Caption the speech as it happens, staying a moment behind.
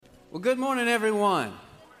Well, good morning, everyone.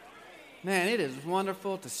 Man, it is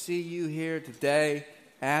wonderful to see you here today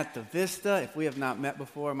at the Vista. If we have not met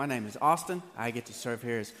before, my name is Austin. I get to serve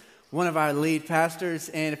here as one of our lead pastors.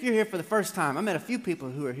 And if you're here for the first time, I met a few people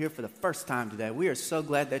who are here for the first time today. We are so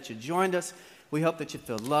glad that you joined us. We hope that you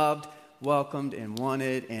feel loved, welcomed, and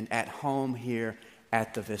wanted, and at home here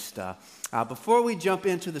at the Vista. Before we jump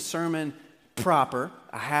into the sermon proper,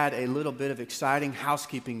 I had a little bit of exciting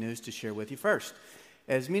housekeeping news to share with you first.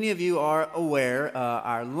 As many of you are aware,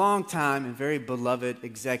 our longtime and very beloved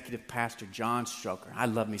executive pastor, John Stroker. I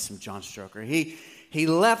love me some John Stroker. He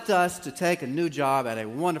left us to take a new job at a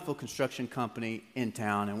wonderful construction company in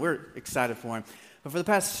town, and we're excited for him. But for the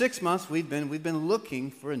past 6 months, we've been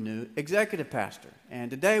looking for a new executive pastor. And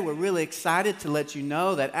today we're really excited to let you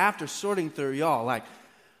know that after sorting through like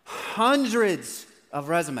hundreds of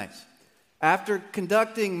resumes, after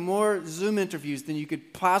conducting more Zoom interviews than you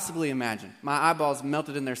could possibly imagine, my eyeballs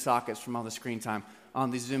melted in their sockets from all the screen time on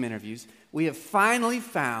these Zoom interviews, we have finally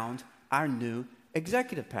found our new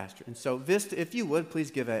executive pastor. And so, Vista, if you would, please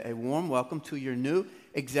give a warm welcome to your new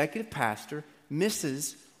executive pastor,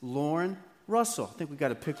 Mrs. Lauren Russell. I think we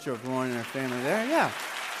got a picture of Lauren and her family there. Yeah.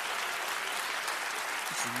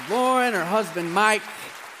 This is Lauren, her husband Mike,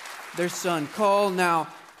 their son Cole. Now,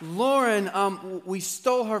 Lauren, we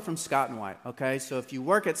stole her from Scott & White, okay? So if you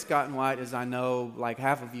work at Scott & White, as I know like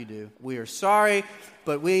half of you do, we are sorry,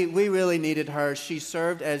 but we really needed her. She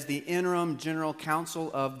served as the interim general counsel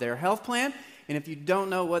of their health plan, and if you don't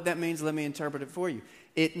know what that means, let me interpret it for you.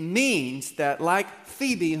 It means that like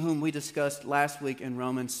Phoebe, whom we discussed last week in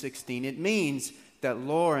Romans 16, it means that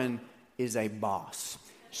Lauren is a boss.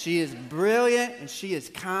 She is brilliant and she is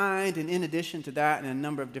kind, and in addition to that and a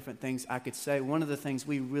number of different things I could say, one of the things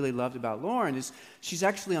we really loved about Lauren is she's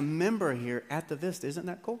actually a member here at the Vista. Isn't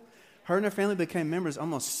that cool? Her and her family became members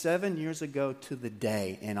almost 7 years ago to the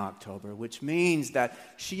day in October, which means that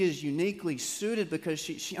she is uniquely suited because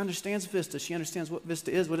she understands Vista. She understands what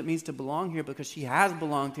Vista is, what it means to belong here, because she has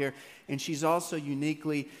belonged here, and she's also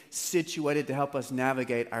uniquely situated to help us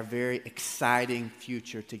navigate our very exciting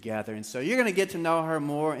future together. And so you're going to get to know her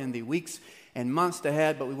more in the weeks and months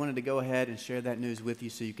ahead, but we wanted to go ahead and share that news with you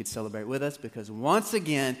so you could celebrate with us, because once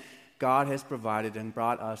again, God has provided and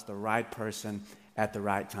brought us the right person at the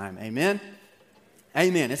right time. Amen?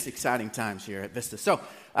 Amen. It's exciting times here at Vista. So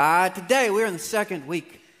today we're in the second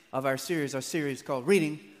week of our series called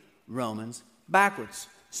Reading Romans Backwards.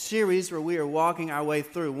 Series where we are walking our way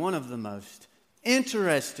through one of the most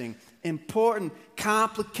interesting, important,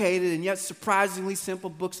 complicated, and yet surprisingly simple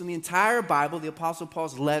books in the entire Bible, the Apostle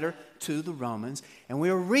Paul's letter to the Romans, and we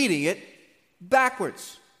are reading it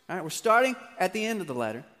backwards. All right, we're starting at the end of the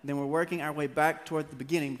letter, then we're working our way back toward the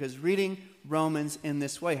beginning, because reading Romans in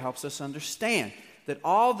this way helps us understand that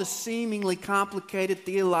all the seemingly complicated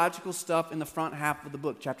theological stuff in the front half of the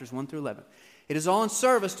book, chapters 1 through 11, it is all in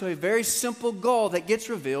service to a very simple goal that gets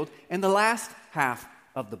revealed in the last half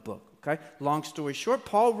of the book. Okay? Long story short,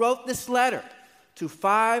 Paul wrote this letter to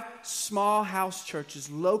 5 small house churches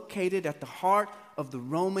located at the heart of the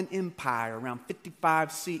Roman Empire around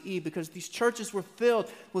 55 CE, because these churches were filled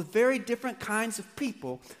with very different kinds of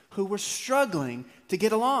people who were struggling to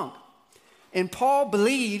get along. And Paul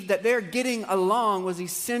believed that their getting along was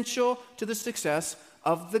essential to the success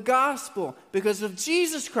of the gospel, because if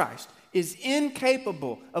Jesus Christ is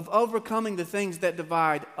incapable of overcoming the things that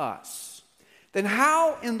divide us, then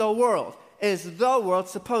how in the world is the world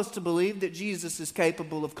supposed to believe that Jesus is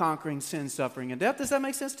capable of conquering sin, suffering, and death? Does that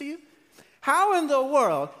make sense to you? How in the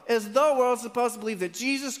world is the world supposed to believe that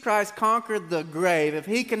Jesus Christ conquered the grave if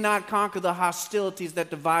he cannot conquer the hostilities that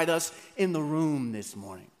divide us in the room this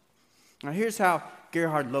morning? Now, here's how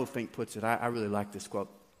Gerhard Lofink puts it. I really like this quote.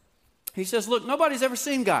 He says, look, nobody's ever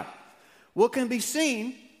seen God. What can be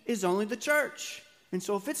seen is only the church. And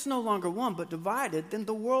so if it's no longer one but divided, then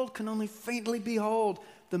the world can only faintly behold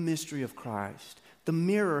the mystery of Christ. The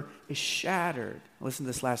mirror is shattered. Listen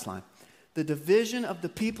to this last line. The division of the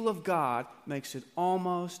people of God makes it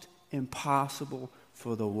almost impossible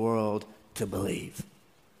for the world to believe.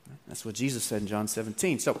 That's what Jesus said in John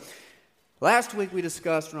 17. So last week we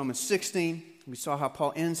discussed Romans 16. We saw how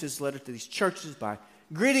Paul ends his letter to these churches by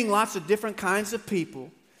greeting lots of different kinds of people,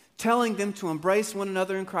 telling them to embrace one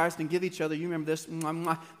another in Christ and give each other, you remember this,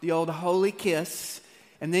 the old holy kiss,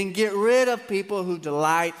 and then get rid of people who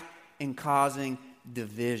delight in causing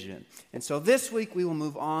division. And so this week we will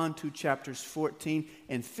move on to chapters 14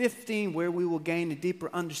 and 15, where we will gain a deeper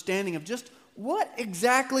understanding of just what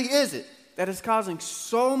exactly is it that is causing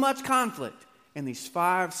so much conflict in these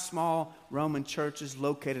 5 small Roman churches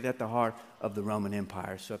located at the heart of the Roman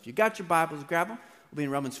Empire. So if you got your Bibles, grab them. We'll be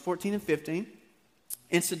in Romans 14 and 15.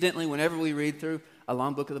 Incidentally, whenever we read through a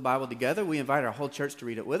long book of the Bible together, we invite our whole church to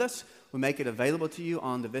read it with us. We make it available to you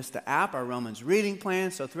on the Vista app, our Romans reading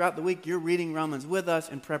plan. So throughout the week, you're reading Romans with us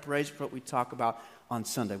in preparation for what we talk about on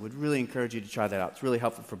Sunday. We'd really encourage you to try that out. It's really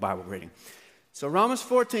helpful for Bible reading. So Romans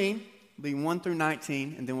 14 will be 1 through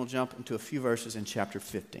 19, and then we'll jump into a few verses in chapter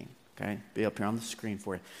 15. Okay, be up here on the screen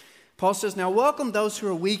for you. Paul says, "Now welcome those who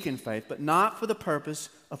are weak in faith, but not for the purpose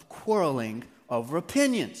of quarreling over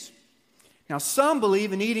opinions. Now some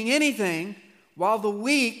believe in eating anything, while the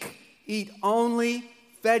weak eat only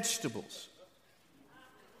vegetables."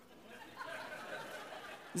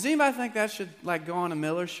 Does anybody think that should go on a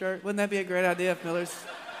Miller shirt? Wouldn't that be a great idea if Miller's...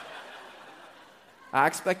 I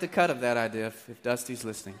expect a cut of that idea if Dusty's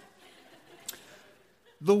listening.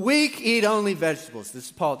 The weak eat only vegetables. This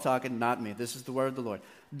is Paul talking, not me. This is the word of the Lord.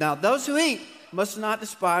 Now, those who eat must not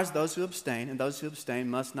despise those who abstain, and those who abstain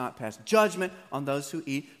must not pass judgment on those who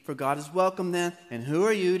eat, for God has welcomed them. And who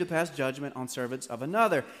are you to pass judgment on servants of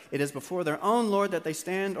another? It is before their own Lord that they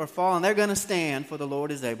stand or fall, and they're going to stand, for the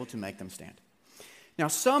Lord is able to make them stand. Now,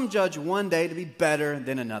 some judge one day to be better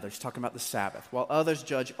than another. He's talking about the Sabbath, while others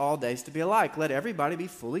judge all days to be alike. Let everybody be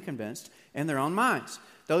fully convinced in their own minds.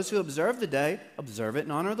 Those who observe the day, observe it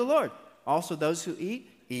in honor of the Lord. Also, those who eat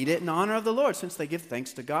it in honor of the Lord, since they give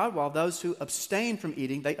thanks to God, while those who abstain from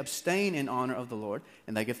eating, they abstain in honor of the Lord,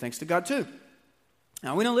 and they give thanks to God too.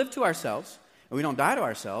 Now, we don't live to ourselves, and we don't die to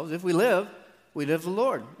ourselves. If we live the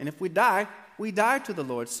Lord. And if we die to the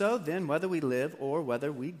Lord. So then, whether we live or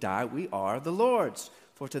whether we die, we are the Lord's.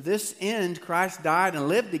 For to this end Christ died and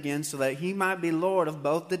lived again, so that he might be Lord of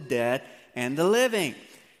both the dead and the living.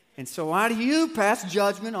 And so why do you pass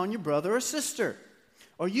judgment on your brother or sister?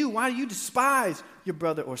 Or why do you despise your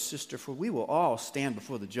brother or sister? For we will all stand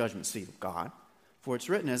before the judgment seat of God. For it's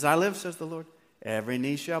written, as I live, says the Lord, every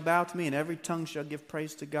knee shall bow to me, and every tongue shall give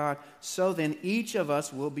praise to God. So then each of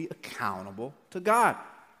us will be accountable to God.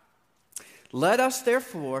 Let us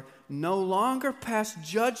therefore no longer pass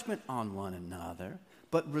judgment on one another,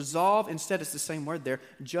 but resolve, instead, it's the same word there,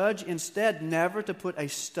 judge instead never to put a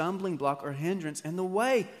stumbling block or hindrance in the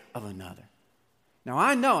way of another. Now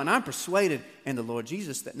I know, and I'm persuaded in the Lord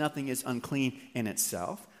Jesus, that nothing is unclean in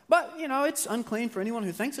itself. But, it's unclean for anyone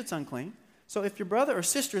who thinks it's unclean. So if your brother or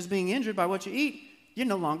sister is being injured by what you eat, you're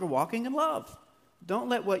no longer walking in love. Don't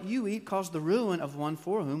let what you eat cause the ruin of one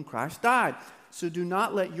for whom Christ died. So do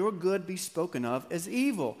not let your good be spoken of as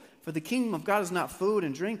evil. For the kingdom of God is not food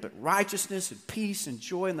and drink, but righteousness and peace and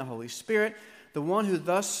joy in the Holy Spirit. The one who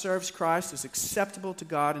thus serves Christ is acceptable to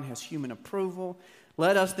God and has human approval.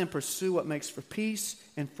 Let us then pursue what makes for peace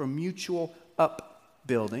and for mutual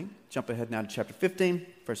upbuilding. Jump ahead now to chapter 15,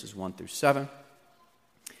 verses 1 through 7.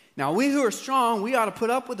 Now we who are strong, we ought to put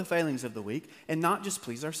up with the failings of the weak and not just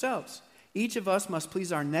please ourselves. Each of us must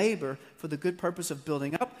please our neighbor for the good purpose of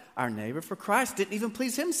building up our neighbor, for Christ didn't even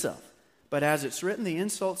please himself. But as it's written, the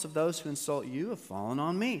insults of those who insult you have fallen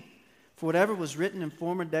on me. For whatever was written in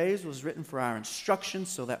former days was written for our instruction,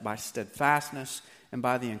 so that by steadfastness and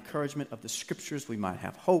by the encouragement of the Scriptures we might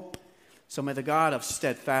have hope. So may the God of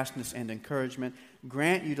steadfastness and encouragement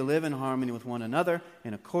grant you to live in harmony with one another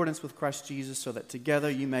in accordance with Christ Jesus, so that together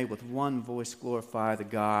you may with one voice glorify the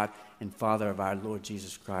God and Father of our Lord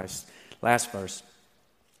Jesus Christ. Last verse.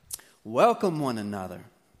 Welcome one another,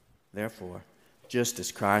 therefore, just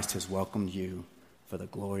as Christ has welcomed you for the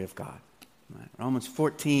glory of God. Right. Romans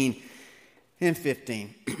 14 and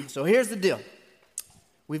 15. So here's the deal.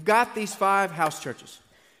 We've got these 5 house churches,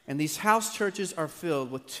 and these house churches are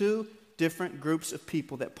filled with 2 different groups of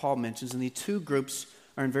people that Paul mentions, and these 2 groups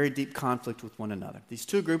are in very deep conflict with one another. These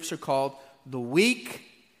 2 groups are called the weak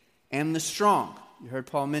and the strong. You heard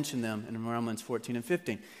Paul mention them in Romans 14 and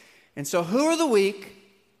 15. And so who are the weak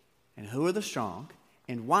and who are the strong,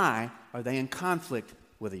 and why are they in conflict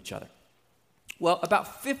with each other? Well,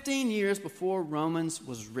 about 15 years before Romans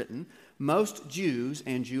was written, most Jews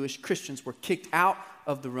and Jewish Christians were kicked out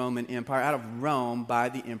of the Roman Empire, out of Rome, by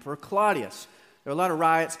the Emperor Claudius. There were a lot of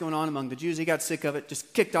riots going on among the Jews. He got sick of it,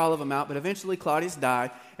 just kicked all of them out. But eventually Claudius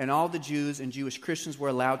died, and all the Jews and Jewish Christians were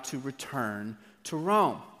allowed to return to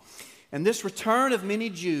Rome. And this return of many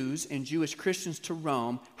Jews and Jewish Christians to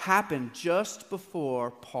Rome happened just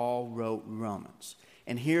before Paul wrote Romans.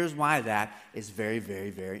 And here's why that is very, very,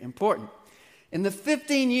 very important. In the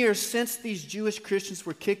 15 years since these Jewish Christians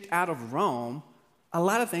were kicked out of Rome, a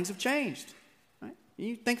lot of things have changed. Right?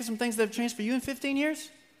 You think of some things that have changed for you in 15 years?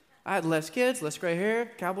 I had less kids, less gray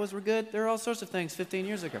hair, Cowboys were good. There are all sorts of things 15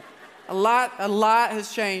 years ago. A lot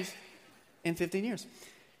has changed in 15 years.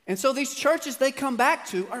 And so these churches they come back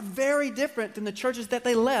to are very different than the churches that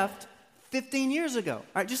they left 15 years ago. All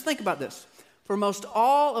right, just think about this. For most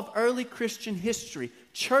all of early Christian history,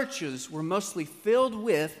 churches were mostly filled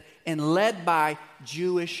with and led by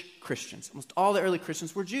Jewish Christians. Almost all the early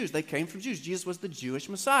Christians were Jews. They came from Jews. Jesus was the Jewish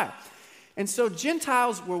Messiah. And so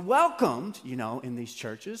Gentiles were welcomed, in these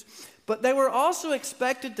churches, but they were also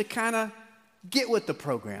expected to kind of get with the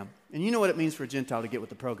program. And you know what it means for a Gentile to get with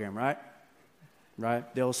the program, right?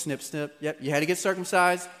 Right? The old snip, snip. Yep, you had to get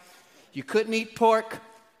circumcised. You couldn't eat pork.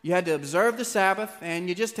 You had to observe the Sabbath, and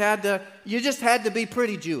you just had to be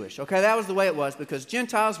pretty Jewish. Okay, that was the way it was, because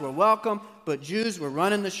Gentiles were welcome, but Jews were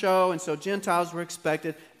running the show, and so Gentiles were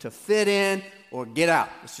expected to fit in or get out.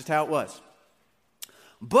 That's just how it was.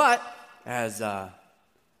 But as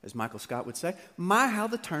Michael Scott would say, how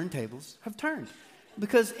the turntables have turned.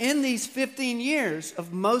 Because in these 15 years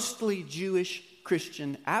of mostly Jewish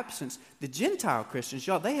Christian absence, the Gentile Christians,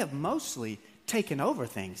 they have mostly taken over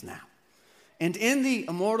things now. And in the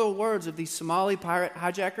immortal words of the Somali pirate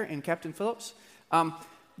hijacker in Captain Phillips,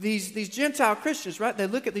 these Gentile Christians, right, they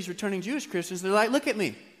look at these returning Jewish Christians, they're like, look at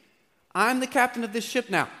me. I'm the captain of this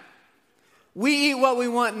ship now. We eat what we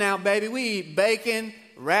want now, baby. We eat bacon,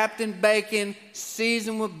 wrapped in bacon,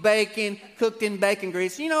 seasoned with bacon, cooked in bacon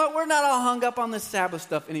grease. You know what? We're not all hung up on this Sabbath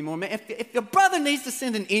stuff anymore, man. If your brother needs to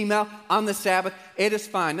send an email on the Sabbath, it is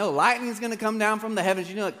fine. No lightning's going to come down from the heavens.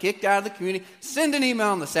 Kicked out of the community. Send an email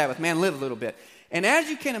on the Sabbath. Man, live a little bit. And as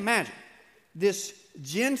you can imagine, this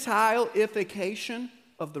Gentile-ification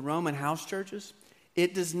of the Roman house churches,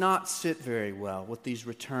 it does not sit very well with these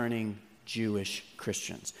returning Jewish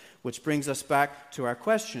Christians. Which brings us back to our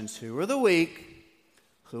questions. Who are the weak?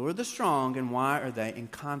 Who are the strong, and why are they in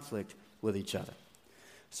conflict with each other?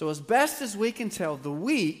 So as best as we can tell, the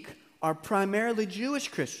weak are primarily Jewish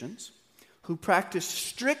Christians who practice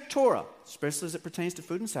strict Torah, especially as it pertains to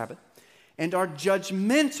food and Sabbath, and are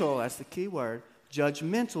judgmental, that's the key word,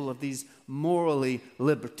 judgmental of these morally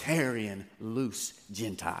libertarian, loose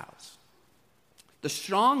Gentiles. The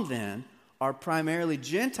strong, then, are primarily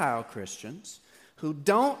Gentile Christians who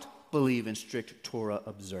don't believe in strict Torah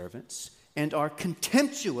observance and are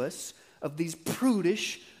contemptuous of these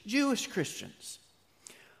prudish Jewish Christians.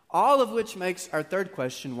 All of which makes our third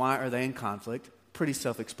question, why are they in conflict, pretty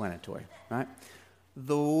self-explanatory, right?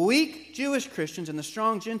 The weak Jewish Christians and the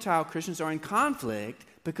strong Gentile Christians are in conflict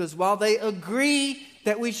because while they agree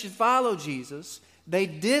that we should follow Jesus, they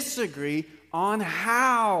disagree on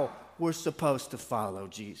how we're supposed to follow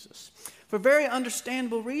Jesus. For very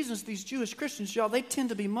understandable reasons, these Jewish Christians, they tend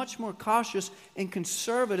to be much more cautious and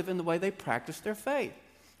conservative in the way they practice their faith.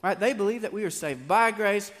 Right? They believe that we are saved by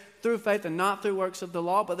grace, through faith, and not through works of the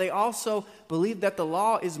law, but they also believe that the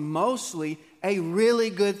law is mostly a really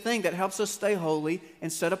good thing that helps us stay holy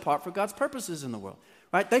and set apart for God's purposes in the world.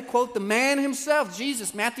 Right? They quote the man himself,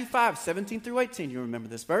 Jesus, Matthew 5, 17 through 18. You remember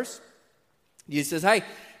this verse? Jesus says, hey,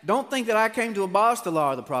 don't think that I came to abolish the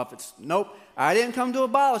law of the prophets. Nope. I didn't come to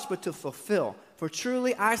abolish, but to fulfill. For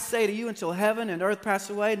truly I say to you, until heaven and earth pass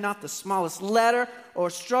away, not the smallest letter or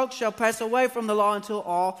stroke shall pass away from the law until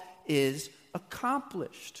all is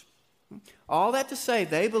accomplished. All that to say,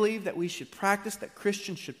 they believe that we should practice, that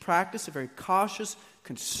Christians should practice a very cautious,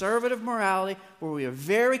 conservative morality where we are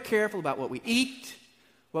very careful about what we eat,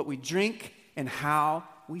 what we drink, and how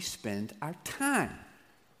we spend our time.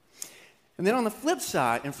 And then on the flip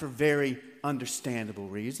side, and for very understandable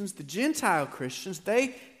reasons, the Gentile Christians,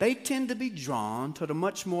 they tend to be drawn to the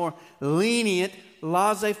much more lenient,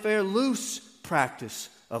 laissez-faire, loose practice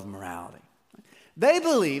of morality. They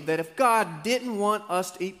believe that if God didn't want us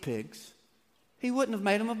to eat pigs, he wouldn't have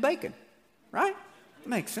made them of bacon, right?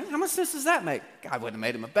 Makes sense. How much sense does that make? God wouldn't have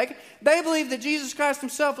made them of bacon. They believe that Jesus Christ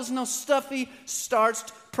himself was no stuffy,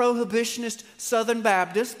 starched, prohibitionist Southern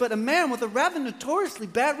Baptist, but a man with a rather notoriously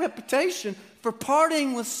bad reputation for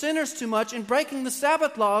partying with sinners too much and breaking the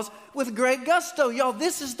Sabbath laws with great gusto. Y'all,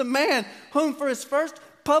 this is the man whom for his first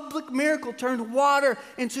public miracle turned water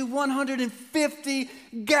into 150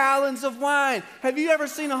 gallons of wine. Have you ever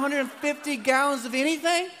seen 150 gallons of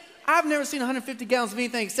anything? I've never seen 150 gallons of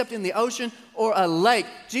anything except in the ocean or a lake.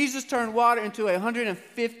 Jesus turned water into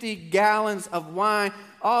 150 gallons of wine.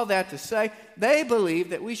 All that to say, they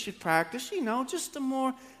believe that we should practice, just a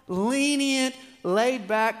more lenient,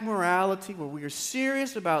 laid-back morality where we are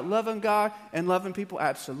serious about loving God and loving people,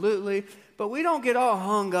 absolutely. But we don't get all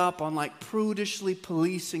hung up on prudishly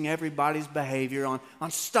policing everybody's behavior,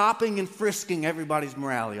 on stopping and frisking everybody's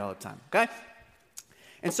morality all the time, okay?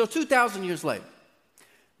 And so 2,000 years later,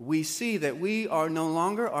 we see that we are no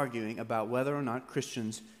longer arguing about whether or not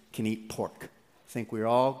Christians can eat pork. I think we're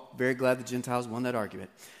all very glad the Gentiles won that argument.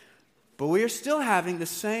 But we are still having the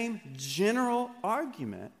same general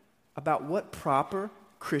argument about what proper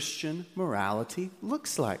Christian morality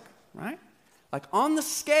looks like, right? Like on the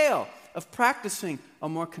scale of practicing a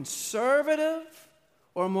more conservative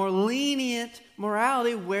or a more lenient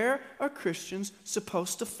morality, where are Christians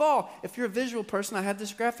supposed to fall? If you're a visual person, I had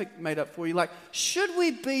this graphic made up for you. Like, should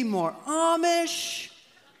we be more Amish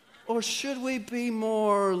or should we be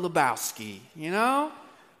more Lebowski? You know?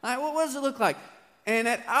 Like, what does it look like? And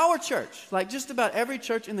at our church, like just about every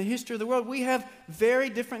church in the history of the world, we have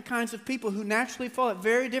very different kinds of people who naturally fall at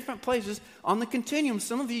very different places on the continuum.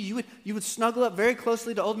 Some of you would snuggle up very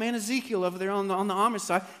closely to old man Ezekiel over there on the Amish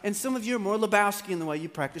side, and some of you are more Lebowski in the way you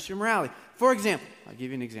practice your morality. For example, I'll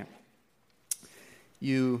give you an example.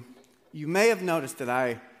 You may have noticed that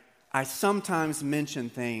I sometimes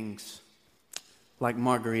mention things like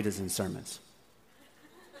margaritas in sermons.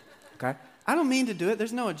 Okay? I don't mean to do it.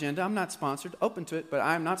 There's no agenda. I'm not sponsored. Open to it, but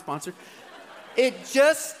I'm not sponsored. It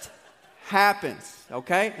just happens,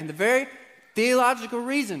 okay? And the very theological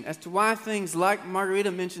reason as to why things like margarita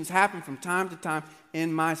mentions happen from time to time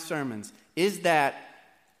in my sermons is that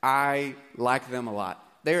I like them a lot.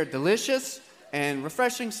 They are delicious and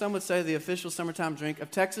refreshing. Some would say the official summertime drink of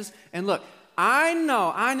Texas. And look, I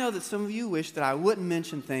know that some of you wish that I wouldn't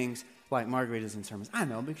mention things like margaritas in sermons. I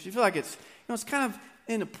know, because you feel like it's kind of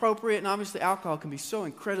inappropriate, and obviously alcohol can be so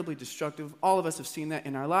incredibly destructive. All of us have seen that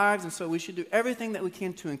in our lives, and so we should do everything that we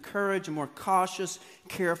can to encourage a more cautious,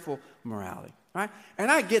 careful morality, right?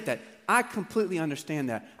 And I get that. I completely understand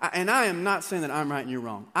that. And I am not saying that I'm right and you're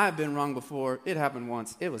wrong. I've been wrong before. It happened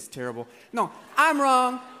once. It was terrible. No, I'm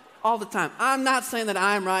wrong all the time. I'm not saying that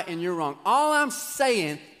I'm right and you're wrong. All I'm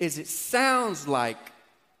saying is it sounds like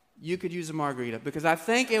you could use a margarita, because I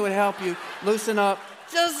think it would help you loosen up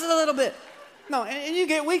just a little bit. No,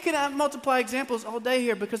 and we could multiply examples all day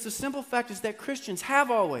here, because the simple fact is that Christians have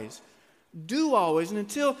always, do always, and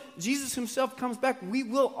until Jesus himself comes back, we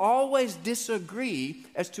will always disagree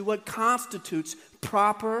as to what constitutes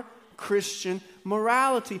proper Christian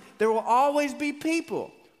morality. There will always be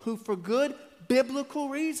people who, for good biblical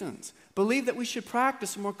reasons, believe that we should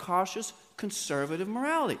practice a more cautious, conservative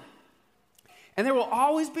morality. And there will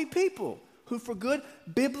always be people who, for good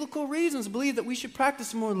biblical reasons, believe that we should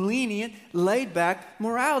practice a more lenient, laid-back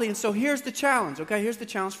morality. And so here's the challenge, okay? Here's the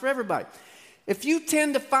challenge for everybody. If you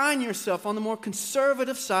tend to find yourself on the more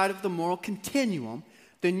conservative side of the moral continuum,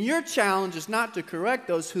 then your challenge is not to correct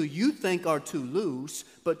those who you think are too loose,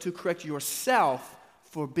 but to correct yourself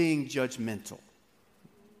for being judgmental.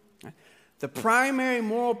 The primary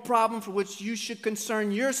moral problem for which you should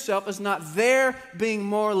concern yourself is not their being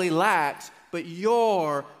morally lax, but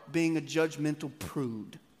your being a judgmental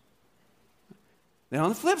prude. Then on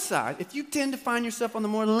the flip side, if you tend to find yourself on the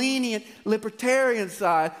more lenient, libertarian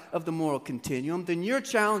side of the moral continuum, then your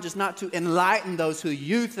challenge is not to enlighten those who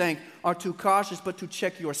you think are too cautious, but to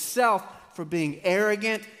check yourself for being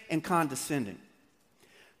arrogant and condescending.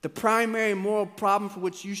 The primary moral problem for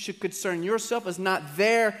which you should concern yourself is not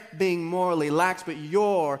their being morally lax, but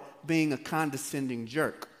your being a condescending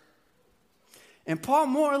jerk. And Paul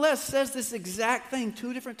more or less says this exact thing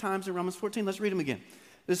 2 different times in Romans 14. Let's read them again.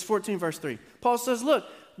 This is 14 verse 3. Paul says, look,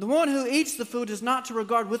 the one who eats the food is not to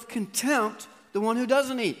regard with contempt the one who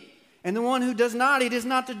doesn't eat. And the one who does not eat is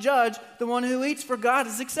not to judge the one who eats, for God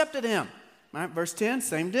has accepted him. All right, verse 10,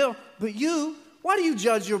 same deal. But you, why do you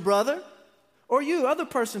judge your brother? Or you, other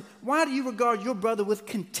person, why do you regard your brother with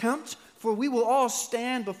contempt? For we will all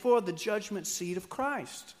stand before the judgment seat of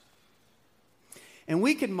Christ. And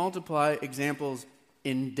we could multiply examples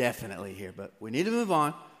indefinitely here, but we need to move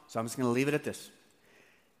on, so I'm just going to leave it at this.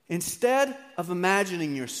 Instead of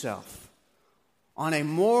imagining yourself on a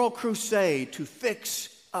moral crusade to fix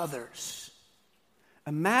others,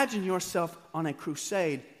 imagine yourself on a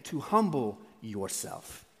crusade to humble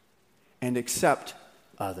yourself and accept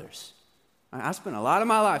others. I spent a lot of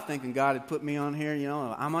my life thinking God had put me on here,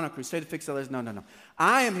 I'm on a crusade to fix others. No.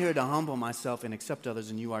 I am here to humble myself and accept others,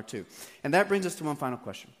 and you are too. And that brings us to one final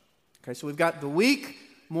question. Okay, so we've got the weak,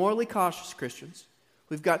 morally cautious Christians.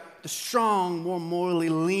 We've got the strong, more morally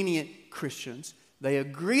lenient Christians. They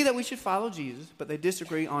agree that we should follow Jesus, but they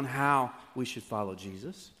disagree on how we should follow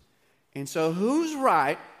Jesus. And so who's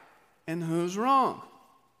right and who's wrong?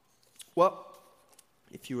 Well,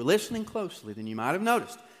 if you were listening closely, then you might have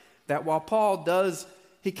noticed that while Paul does,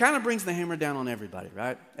 he kind of brings the hammer down on everybody,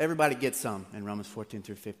 right? Everybody gets some in Romans 14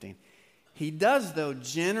 through 15. He does, though,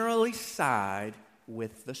 generally side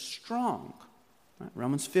with the strong. Right?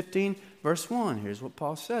 Romans 15, verse 1, here's what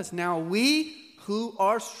Paul says. Now we who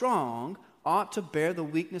are strong ought to bear the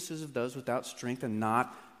weaknesses of those without strength and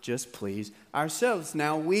not just please ourselves.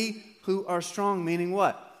 Now we who are strong, meaning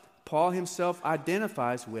what? Paul himself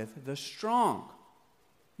identifies with the strong.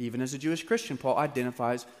 Even as a Jewish Christian, Paul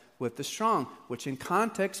identifies with the strong, which in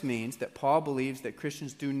context means that Paul believes that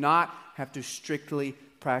Christians do not have to strictly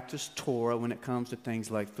practice Torah when it comes to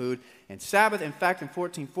things like food and Sabbath. In fact, in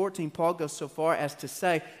 14:14, Paul goes so far as to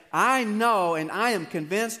say, I know and I am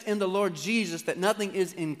convinced in the Lord Jesus that nothing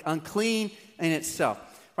is unclean in itself.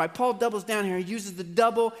 Right? Paul doubles down here. He uses the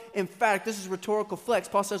double emphatic. This is rhetorical flex.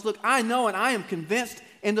 Paul says, look, I know and I am convinced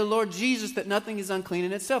in the Lord Jesus that nothing is unclean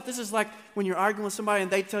in itself. This is like when you're arguing with somebody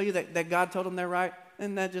and they tell you that God told them they're right.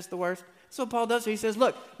 Isn't that just the worst? So Paul does. He says,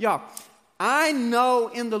 look, y'all, I know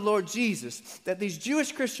in the Lord Jesus that these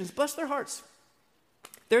Jewish Christians, bless their hearts,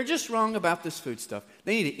 they're just wrong about this food stuff.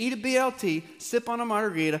 They need to eat a BLT, sip on a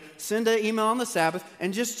margarita, send an email on the Sabbath,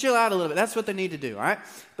 and just chill out a little bit. That's what they need to do, all right?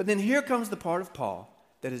 But then here comes the part of Paul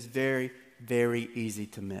that is very, very easy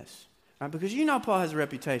to miss. Right? Because you know Paul has a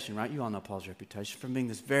reputation, right? You all know Paul's reputation for being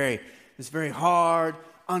this very hard,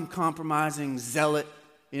 uncompromising zealot,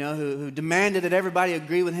 who demanded that everybody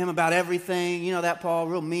agree with him about everything. You know that Paul,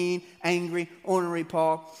 real mean, angry, ornery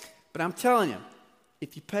Paul. But I'm telling you,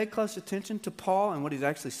 if you pay close attention to Paul and what he's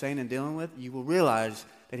actually saying and dealing with, you will realize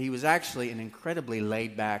that he was actually an incredibly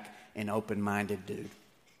laid-back and open-minded dude.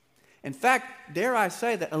 In fact, dare I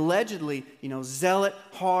say that allegedly, zealot,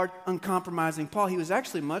 hard, uncompromising Paul, he was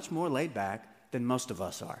actually much more laid back than most of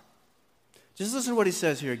us are. Just listen to what he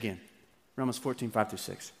says here again. Romans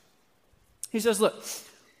 14:5-6. He says, look,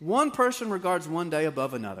 one person regards one day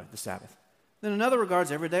above another, the Sabbath. Then another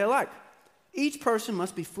regards every day alike. Each person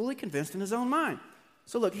must be fully convinced in his own mind.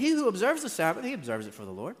 So look, he who observes the Sabbath, he observes it for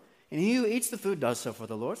the Lord. And he who eats the food does so for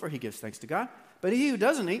the Lord, for he gives thanks to God. But he who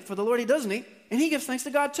doesn't eat, for the Lord he doesn't eat, and he gives thanks to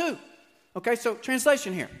God too. Okay, so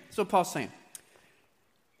translation here. That's what Paul's saying.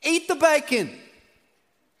 Eat the bacon.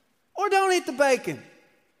 Or don't eat the bacon.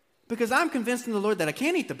 Because I'm convinced in the Lord that I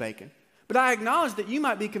can't eat the bacon. But I acknowledge that you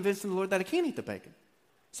might be convinced in the Lord that I can't eat the bacon.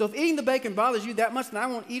 So if eating the bacon bothers you that much, then I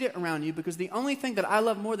won't eat it around you, because the only thing that I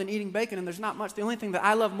love more than eating bacon, and there's not much, the only thing that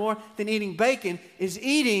I love more than eating bacon is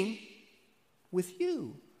eating with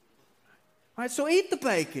you. All right, so eat the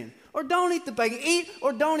bacon. Or don't eat the bacon. Eat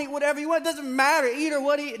or don't eat whatever you want. It doesn't matter. Eat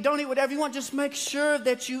or don't eat whatever you want. Just make sure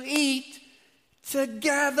that you eat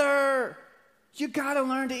together. You got to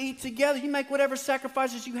learn to eat together. You make whatever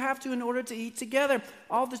sacrifices you have to in order to eat together.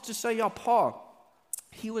 All this to say, y'all, Paul,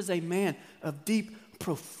 he was a man of deep,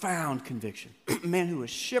 profound conviction. A man who was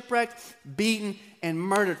shipwrecked, beaten, and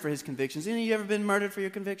murdered for his convictions. Any of you ever been murdered for your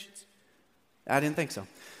convictions? I didn't think so.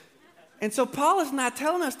 And so Paul is not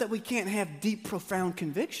telling us that we can't have deep, profound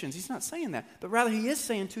convictions. He's not saying that. But rather he is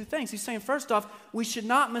saying two things. He's saying, first off, we should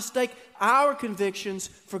not mistake our convictions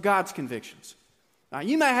for God's convictions. Now,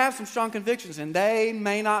 you may have some strong convictions, and they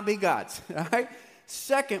may not be God's. All right?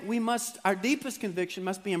 Second, our deepest conviction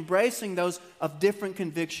must be embracing those of different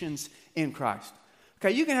convictions in Christ.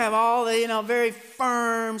 Okay, you can have all the, very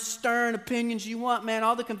firm, stern opinions you want, man,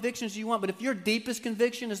 all the convictions you want, but if your deepest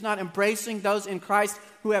conviction is not embracing those in Christ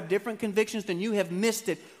who have different convictions, then you have missed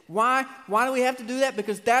it. Why? Why do we have to do that?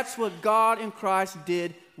 Because that's what God in Christ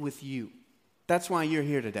did with you. That's why you're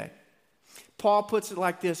here today. Paul puts it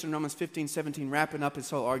like this in Romans 15:17, wrapping up his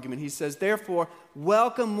whole argument. He says, therefore,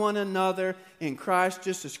 welcome one another in Christ,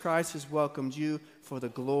 just as Christ has welcomed you for the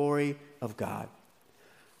glory of God.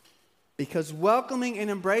 Because welcoming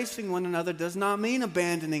and embracing one another does not mean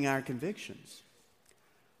abandoning our convictions.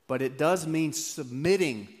 But it does mean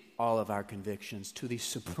submitting all of our convictions to the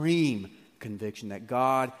supreme conviction that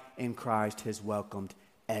God in Christ has welcomed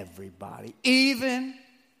everybody. Even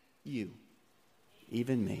you.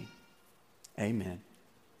 Even me. Amen.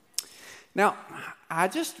 Now, I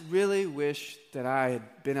just really wish that I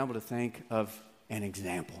had been able to think of an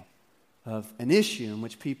example of an issue in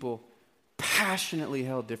which people passionately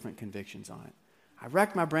held different convictions on it. I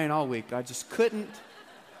racked my brain all week. I just couldn't.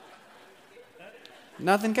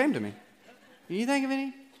 Nothing came to me. Can you think of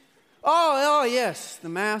any? Oh, yes, the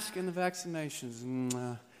mask and the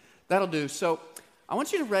vaccinations. That'll do. So I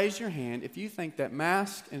want you to raise your hand if you think that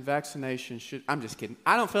mask and vaccination should. I'm just kidding.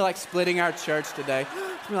 I don't feel like splitting our church today.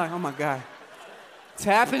 You're like, oh my God. It's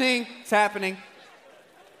happening. It's happening.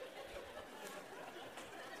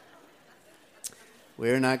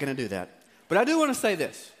 We're not going to do that. But I do want to say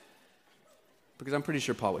this, because I'm pretty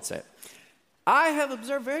sure Paul would say it. I have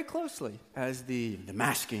observed very closely as the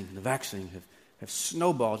masking and the vaccine have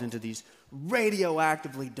snowballed into these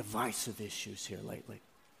radioactively divisive issues here lately.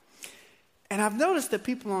 And I've noticed that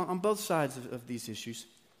people on both sides of these issues,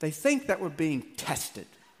 they think that we're being tested.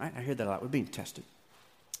 Right? I hear that a lot. We're being tested.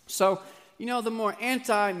 So, the more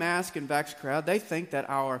anti-mask and vax crowd, they think that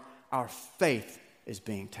our faith is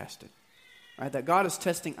being tested. Right? That God is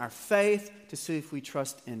testing our faith to see if we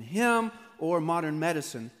trust in Him or modern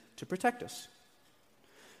medicine to protect us.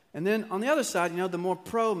 And then on the other side, the more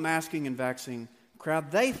pro-masking and vaccine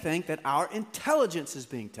crowd, they think that our intelligence is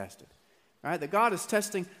being tested. Right? That God is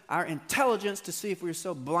testing our intelligence to see if we're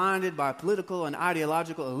so blinded by political and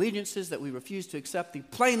ideological allegiances that we refuse to accept the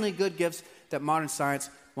plainly good gifts that modern science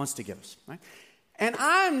wants to give us. Right? And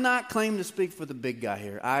I'm not claiming to speak for the big guy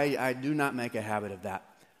here. I do not make a habit of that.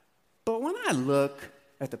 But when I look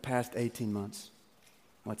at the past 18 months,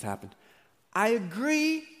 what's happened, I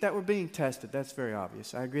agree that we're being tested. That's very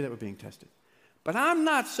obvious. I agree that we're being tested. But I'm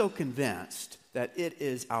not so convinced that it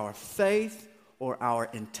is our faith or our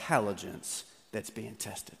intelligence that's being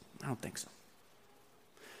tested. I don't think so.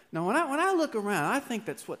 Now, when I look around, I think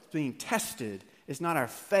that's what's being tested is not our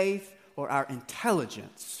faith or our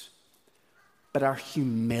intelligence, but our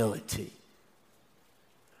humility,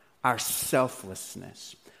 our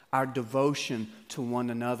selflessness, our devotion to one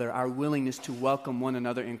another, our willingness to welcome one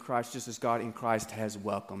another in Christ just as God in Christ has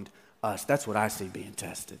welcomed us. That's what I see being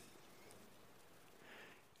tested.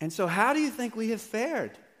 And so how do you think we have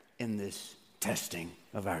fared in this testing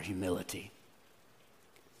of our humility?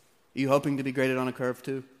 Are you hoping to be graded on a curve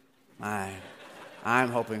too? I'm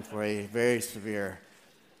hoping for a very severe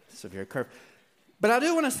curve. But I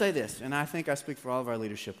do want to say this, and I think I speak for all of our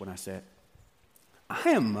leadership when I say it.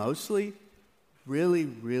 I am mostly really,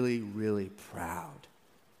 really, really proud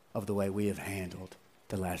of the way we have handled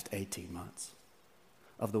the last 18 months,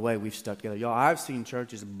 of the way we've stuck together. Y'all, I've seen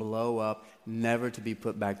churches blow up, never to be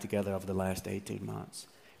put back together over the last 18 months.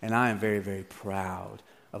 And I am very, very proud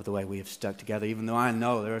of the way we have stuck together, even though I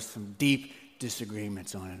know there are some deep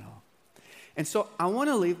disagreements on it all. And so I want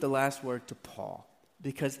to leave the last word to Paul,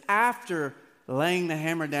 because after laying the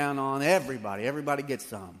hammer down on everybody gets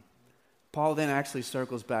some, Paul then actually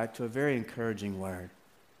circles back to a very encouraging word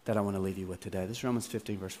that I want to leave you with today. This is Romans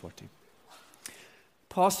 15, verse 14.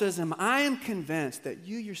 Paul says, I am convinced that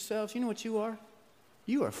you yourselves, you know what you are?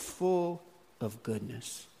 You are full of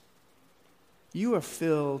goodness. You are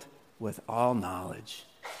filled with all knowledge,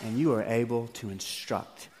 and you are able to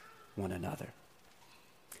instruct one another.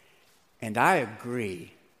 And I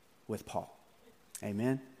agree with Paul.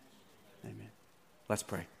 Amen? Amen. Let's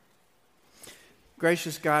pray.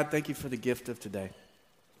 Gracious God, thank you for the gift of today.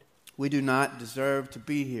 We do not deserve to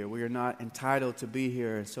be here. We are not entitled to be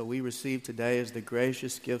here. And so we receive today as the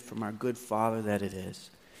gracious gift from our good Father that it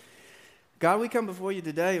is. God, we come before you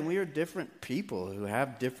today, and we are different people who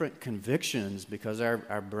have different convictions because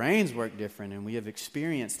our brains work different, and we have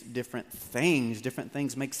experienced different things. Different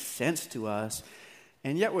things make sense to us.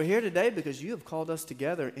 And yet we're here today because you have called us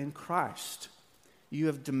together in Christ. You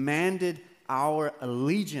have demanded our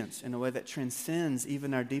allegiance in a way that transcends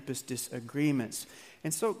even our deepest disagreements.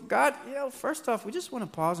 And so, God, first off, we just want to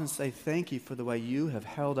pause and say thank you for the way you have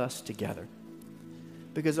held us together.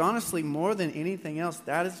 Because honestly, more than anything else,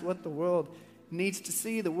 that is what the world needs to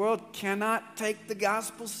see. The world cannot take the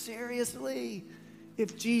gospel seriously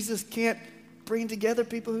if Jesus can't bring together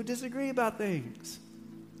people who disagree about things.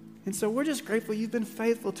 And so we're just grateful you've been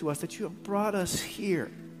faithful to us, that you have brought us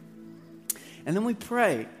here. And then we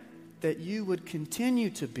pray that you would continue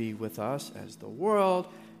to be with us as the world,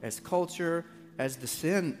 as culture, as the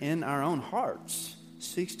sin in our own hearts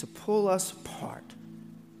seeks to pull us apart.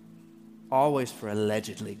 Always for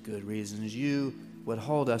allegedly good reasons. You would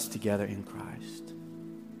hold us together in Christ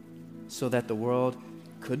so that the world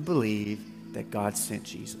could believe that God sent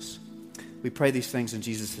Jesus. We pray these things in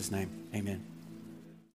Jesus' name. Amen.